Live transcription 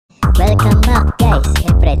Welcome back guys!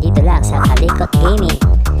 Siyempre dito lang sa Calikot Gaming,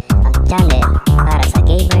 ang channel para sa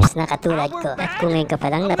gamers na katulad ko. At kung ngayon ka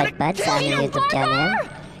palang napadpad sa aming YouTube channel,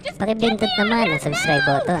 pakipindot naman ang subscribe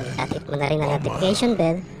button at hit mo na rin ang notification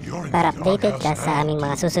bell para updated ka sa aming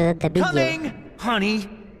mga susunod na video. Coming, honey!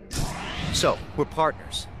 So, we're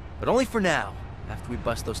partners, but only for now. After we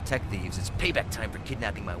bust those tech thieves, it's payback time for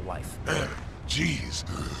kidnapping my wife. Jeez,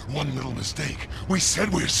 one little mistake. We said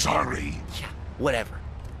we're sorry. Yeah, whatever.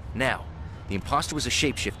 Now, the imposter was a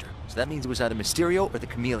shapeshifter, so that means it was either Mysterio or the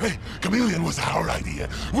Chameleon. Hey, Chameleon was our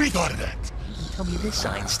idea. We thought of that. Tell me this,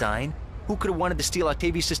 Einstein. Who could have wanted to steal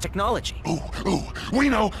Octavius' technology? Ooh,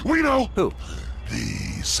 we know! Who?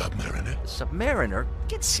 The Submariner. Submariner?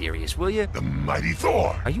 Get serious, will you? The mighty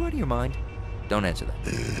Thor. Are you out of your mind? Don't answer that.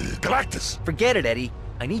 Galactus. Forget it, Eddie.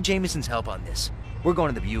 I need Jameson's help on this. We're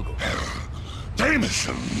going to the Bugle.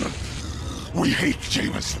 Jameson. We hate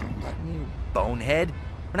Jameson. You bonehead.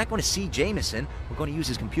 We're not going to see Jameson. We're going to use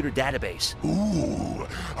his computer database. Ooh,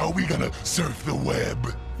 are we gonna surf the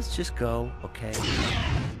web? Let's just go, okay?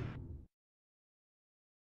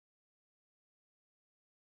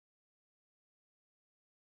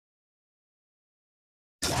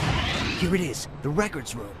 Here it is, the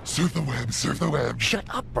records room. Surf the web, surf the web. Shut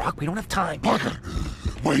up, Brock. We don't have time. Parker,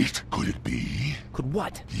 wait, could it be? Could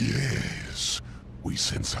what? Yes, we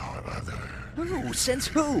sense our other. Who? Since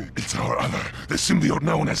who? It's our other, the symbiote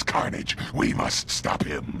known as Carnage. We must stop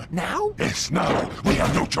him. Now? Yes, now. We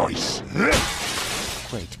have no choice.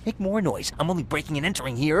 Wait, make more noise. I'm only breaking and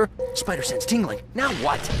entering here. Spider sense tingling. Now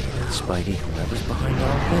what? Spidey, whoever's behind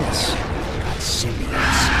all this. Got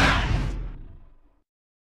symbiotes.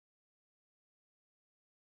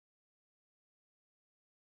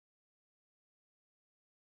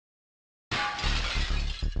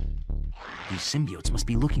 These symbiotes must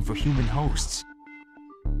be looking for human hosts.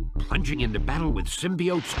 Plunging into battle with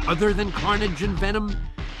symbiotes other than Carnage and Venom?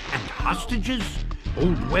 And hostages?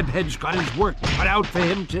 Old Webhead's got his work cut out for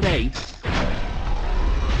him today.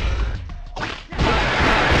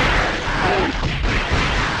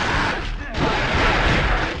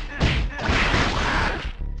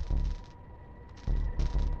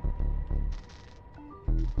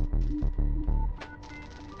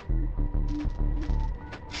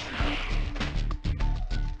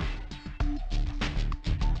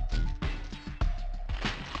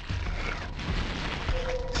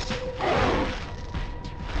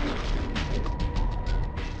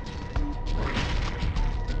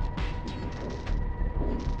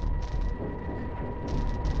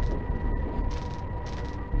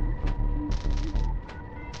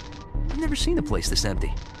 I've never seen a place this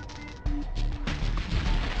empty.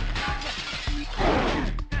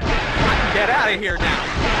 Get out of here now!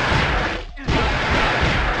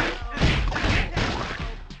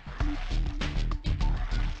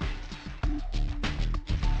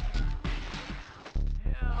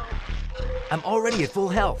 I'm already at full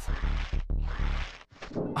health.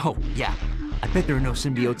 Oh, yeah. I bet there are no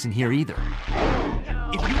symbiotes in here either.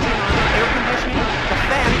 If you turn on the air conditioning, the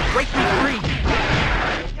fan will break me free!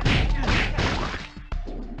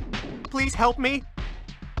 Please help me?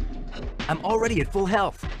 I'm already at full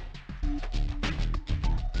health.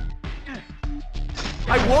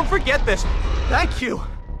 I won't forget this! Thank you!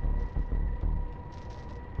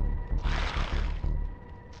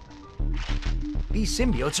 These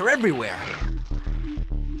symbiotes are everywhere.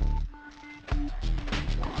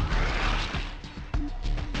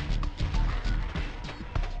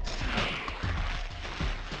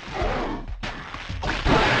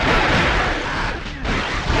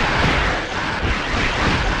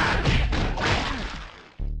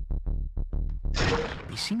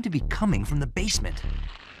 They seem to be coming from the basement.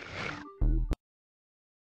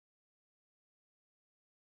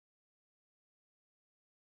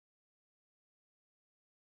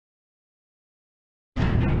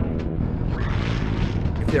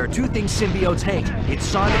 If there are two things symbiotes hate, it's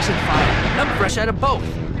sonics and fire. And I'm fresh out of both.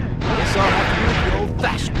 Guess I'll have to do it the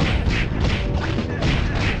old-fashioned way.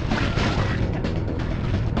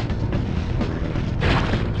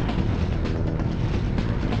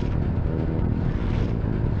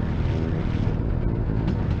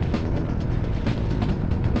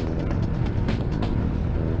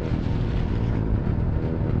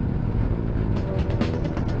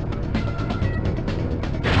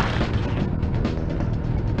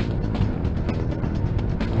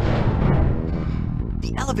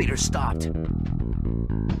 The elevator stopped. I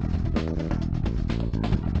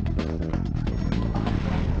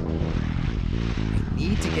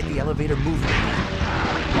need to get the elevator moving again.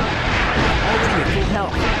 Already at full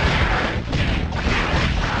health.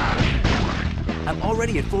 I'm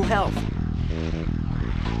already at full health.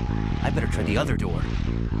 I better try the other door.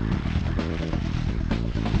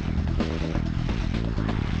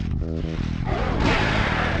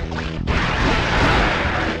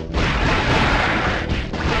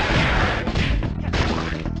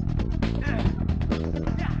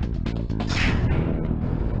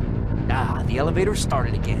 Ah, the elevator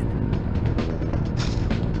started again.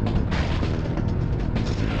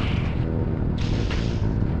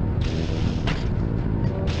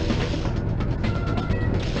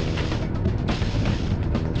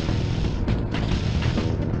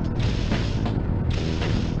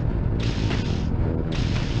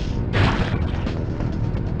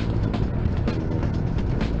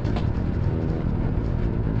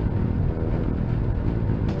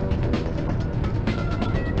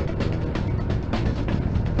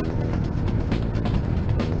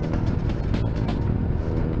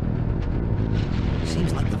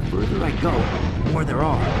 Seems like the further I go, the more there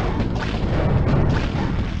are.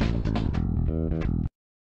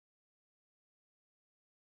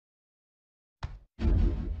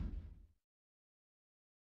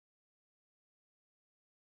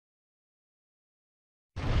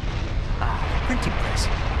 Ah, printing press.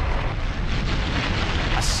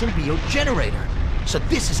 A symbiote generator. So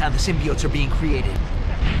this is how the symbiotes are being created.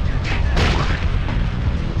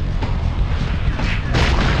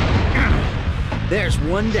 There's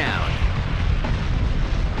one down.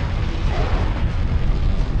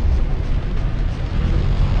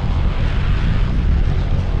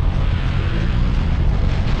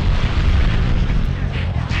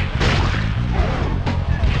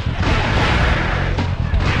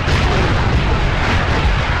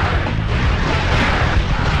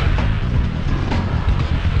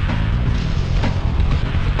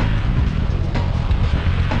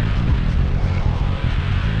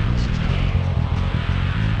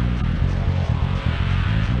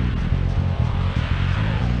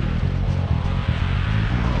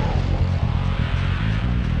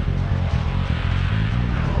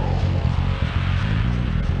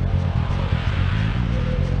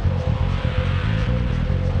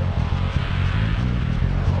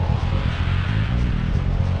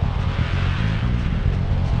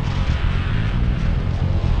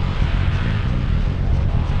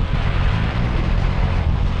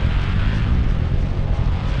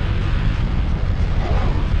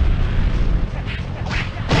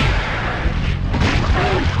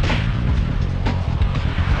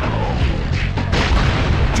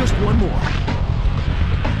 One more.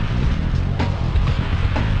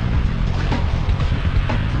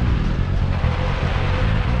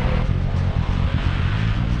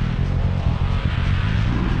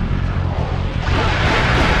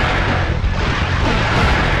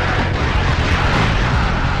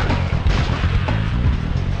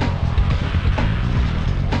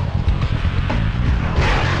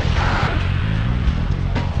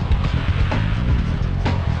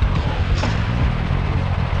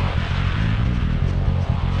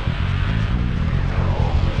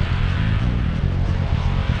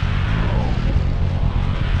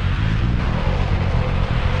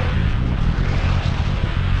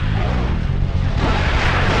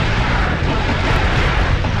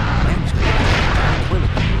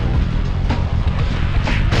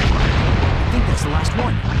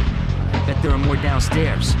 There are more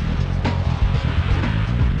downstairs.